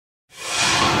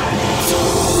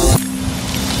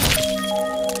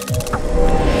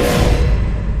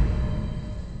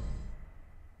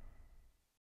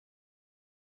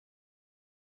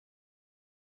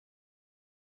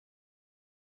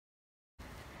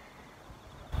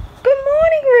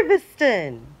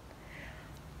Riverstone.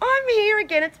 I'm here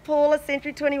again, it's Paula,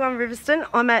 Century 21 Riverstone.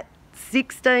 I'm at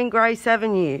 16 Grace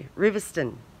Avenue,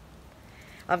 Riverstone.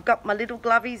 I've got my little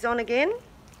glovies on again,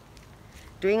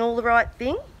 doing all the right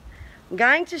thing. I'm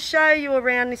going to show you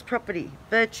around this property,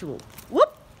 virtual.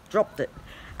 Whoop, dropped it.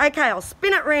 Okay, I'll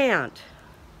spin it round.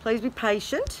 Please be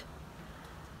patient.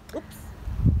 Oops.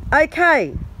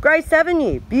 Okay, Grace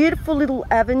Avenue, beautiful little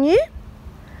avenue.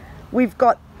 We've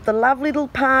got the lovely little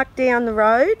park down the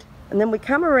road, and then we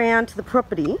come around to the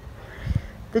property.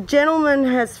 The gentleman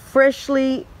has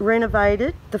freshly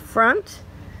renovated the front.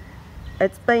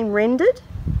 It's been rendered.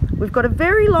 We've got a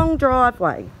very long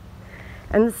driveway,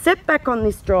 and the setback on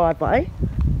this driveway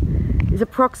is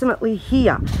approximately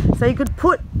here. So you could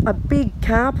put a big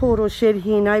carport or shed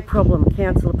here, no problem,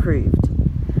 council approved.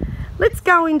 Let's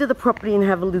go into the property and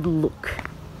have a little look.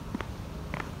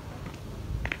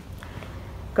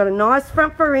 Got a nice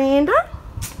front veranda.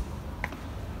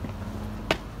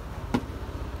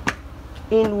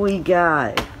 In we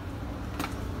go.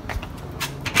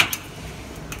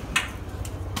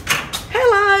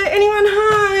 Hello, anyone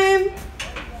home?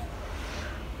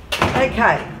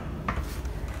 Okay,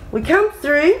 we come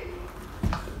through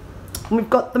and we've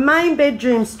got the main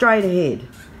bedroom straight ahead.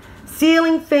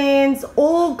 Ceiling fans,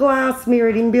 all glass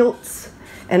mirrored inbuilts,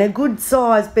 and a good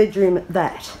sized bedroom at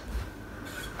that.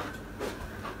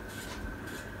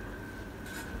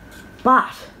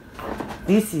 But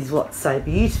this is what's so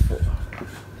beautiful.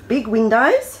 Big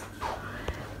windows,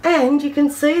 and you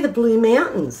can see the blue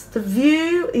mountains. The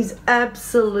view is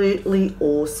absolutely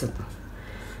awesome.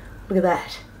 Look at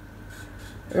that.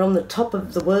 We're on the top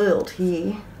of the world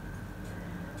here.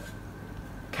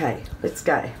 Okay, let's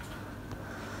go.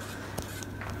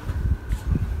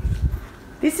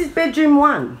 This is bedroom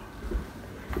 1.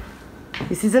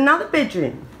 This is another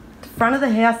bedroom. The front of the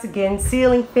house again,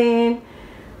 ceiling fan,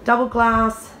 double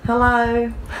glass,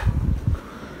 hello.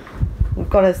 We've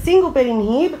got a single bed in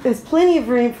here, but there's plenty of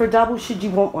room for a double should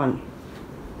you want one.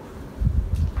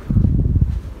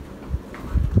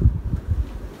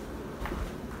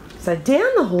 So down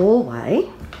the hallway,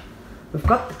 we've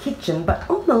got the kitchen, but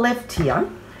on the left here,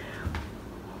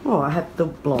 oh, I have the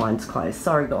blinds closed,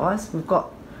 sorry guys. We've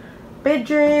got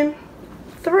bedroom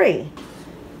 3.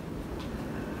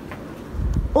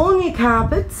 All new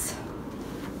carpets.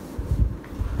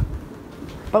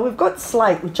 But we've got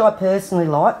slate, which I personally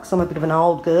like because I'm a bit of an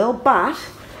old girl, but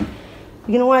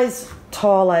you can always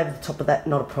tile over the top of that,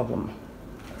 not a problem.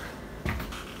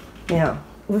 Now,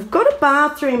 we've got a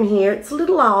bathroom here. It's a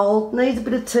little old, needs a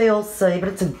bit of TLC, but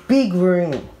it's a big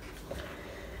room.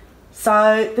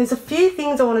 So there's a few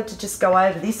things I wanted to just go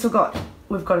over this.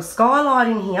 We've got a skylight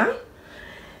in here.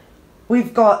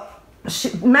 We've got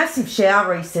a massive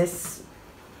shower recess,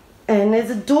 and there's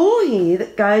a door here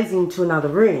that goes into another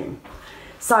room.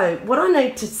 So what I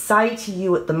need to say to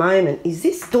you at the moment is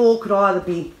this door could either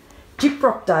be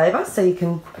gyprocked over, so you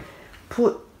can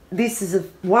put this as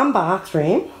one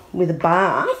bathroom with a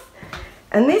bath,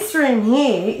 and this room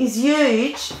here is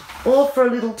huge, or for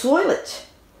a little toilet.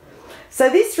 So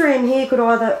this room here could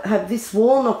either have this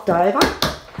wall knocked over,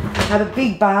 have a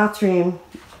big bathroom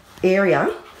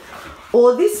area,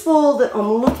 or this wall that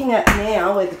I'm looking at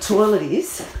now where the toilet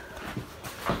is,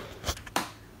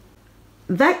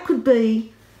 that could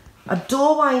be a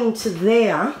doorway into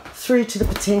there through to the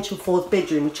potential 4th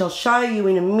bedroom, which I'll show you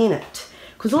in a minute,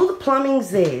 because all the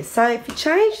plumbing's there. So if you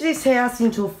change this house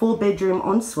into a 4-bedroom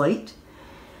ensuite,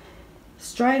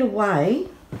 straight away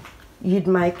you'd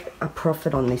make a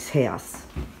profit on this house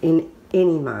in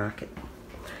any market.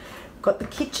 Got the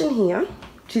kitchen here,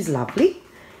 which is lovely.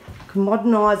 Can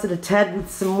modernise it a tad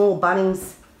with some more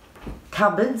Bunnings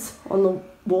cupboards on the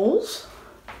walls.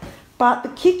 But the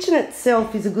kitchen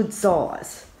itself is a good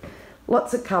size.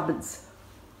 Lots of cupboards.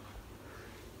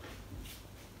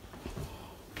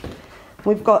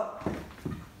 We've got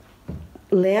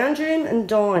lounge room and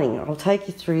dining. I'll take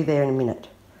you through there in a minute.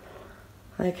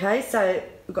 Okay, so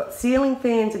we've got ceiling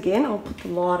fans again. I'll put the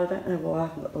light, I don't know why I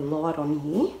haven't got the light on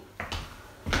here.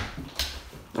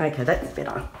 Okay, that's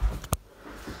better.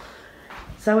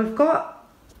 So we've got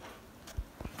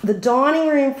the dining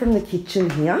room from the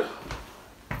kitchen here.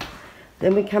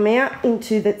 Then we come out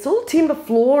into, that's all timber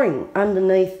flooring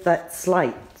underneath that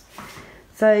slate.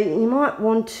 So you might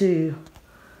want to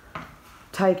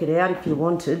take it out if you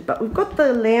wanted, but we've got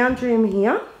the lounge room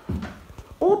here,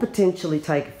 or potentially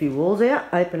take a few walls out,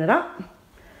 open it up.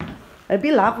 It'd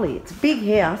be lovely. It's a big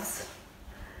house.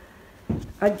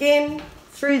 Again,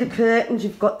 through the curtains,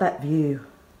 you've got that view.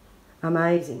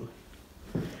 Amazing.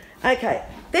 Okay,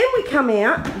 then we come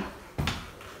out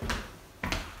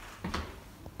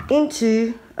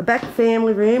into a back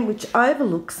family room which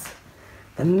overlooks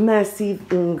the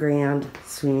massive in-ground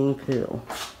swimming pool.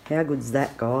 How good's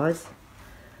that, guys?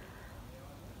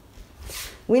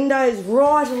 Windows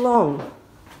right along.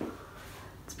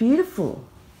 It's beautiful.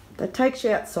 That takes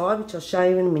you outside, which I'll show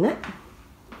you in a minute.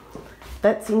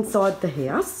 That's inside the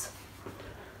house.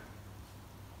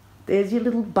 There's your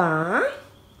little bar.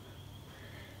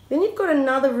 Then you've got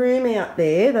another room out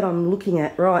there that I'm looking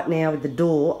at right now with the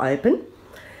door open.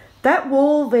 That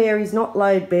wall there is not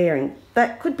load bearing.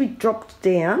 That could be dropped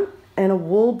down and a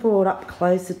wall brought up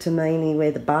closer to me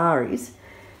where the bar is.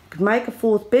 You could make a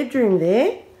fourth bedroom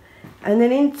there and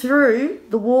then in through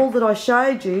the wall that I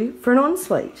showed you for an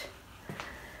ensuite.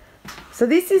 So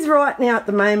this is right now at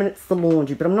the moment, it's the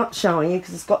laundry, but I'm not showing you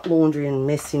because it's got laundry and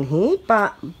mess in here.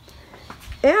 But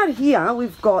out here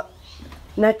we've got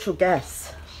natural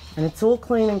gas and it's all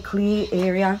clean and clear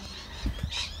area.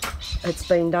 It's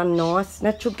been done nice.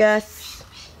 Natural gas.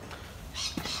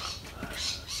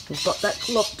 We've got that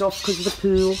locked off because of the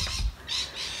pool.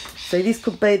 So this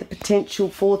could be the potential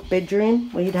fourth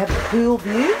bedroom where you'd have the pool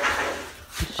view.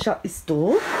 Shut this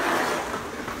door.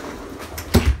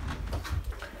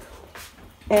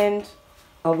 And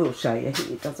I will show you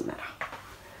here, it doesn't matter.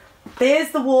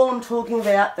 There's the wall I'm talking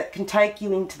about that can take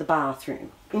you into the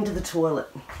bathroom, into the toilet.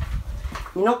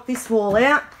 You knock this wall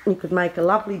out, you could make a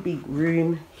lovely big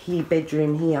room here,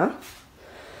 bedroom here,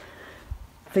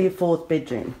 for your fourth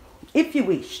bedroom, if you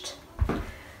wished.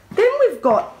 Then we've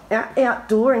got our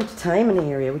outdoor entertainment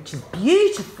area, which is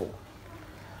beautiful.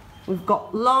 We've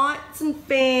got lights and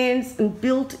fans and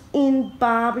built-in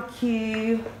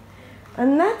barbecue,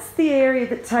 and that's the area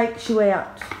that takes you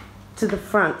out to the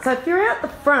front. So if you're out the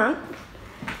front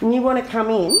and you want to come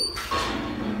in,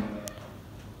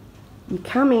 you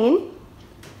come in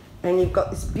and you've got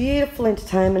this beautiful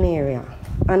entertainment area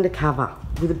undercover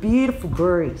with a beautiful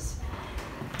breeze.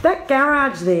 That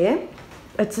garage there,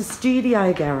 it's a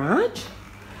studio garage.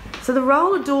 So the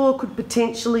roller door could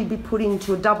potentially be put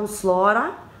into a double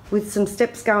slider with some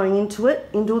steps going into it,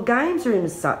 into a games room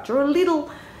as such, or a little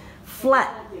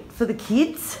flat for the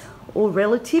kids or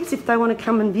relatives if they want to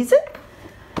come and visit.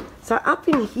 So up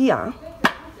in here,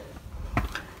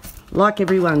 like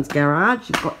everyone's garage,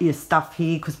 you've got your stuff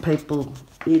here because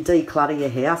you declutter your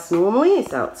house normally,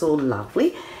 so it's all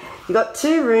lovely. You've got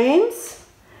two rooms,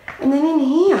 and then in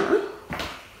here,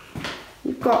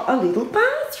 you've got a little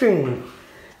bathroom,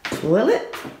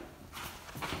 toilet,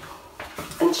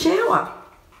 and shower.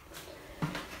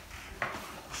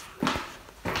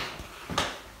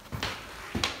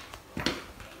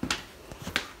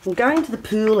 We're going to the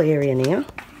pool area now.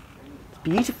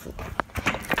 Beautiful.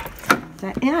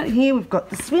 So out here we've got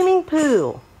the swimming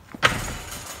pool.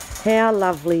 How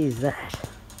lovely is that?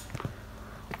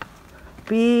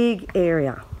 Big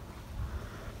area.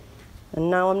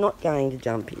 And no, I'm not going to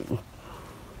jump in.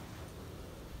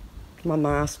 My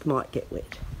mask might get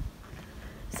wet.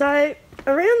 So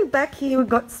around the back here we've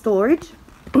got storage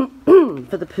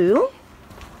for the pool.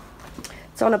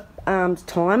 It's on a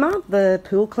timer, the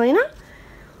pool cleaner.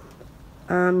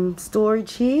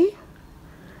 Storage here.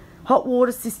 Hot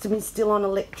water system is still on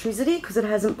electricity because it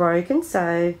hasn't broken,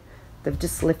 so they've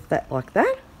just left that like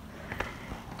that.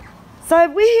 So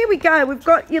here we go. We've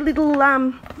got your little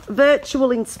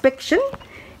virtual inspection.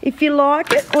 If you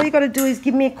like it, all you got to do is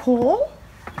give me a call.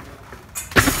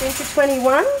 Centre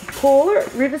 21 caller at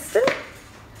Riverstone.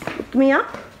 Look me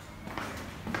up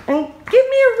and give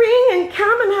me a ring and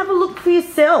come and have a look for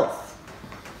yourself.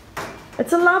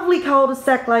 It's a lovely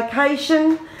cul-de-sac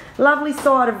location, lovely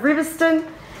side of Riverstone.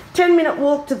 10-minute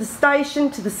walk to the station,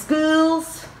 to the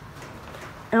schools.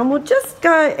 And we'll just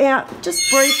go out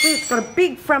just briefly. It's got a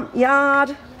big front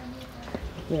yard.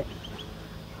 Yeah.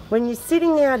 When you're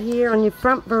sitting out here on your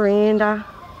front veranda,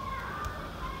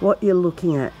 what you're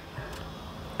looking at.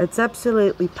 It's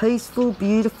absolutely peaceful,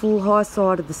 beautiful, high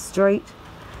side of the street.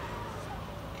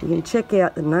 You can check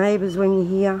out the neighbours when you're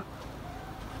here.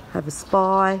 Have a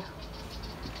spy.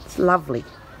 It's lovely.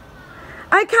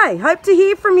 Okay, hope to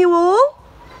hear from you all.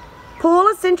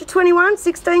 Paula, Centre 21,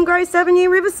 16 Grace Avenue,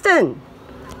 Riverstone.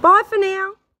 Bye for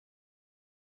now.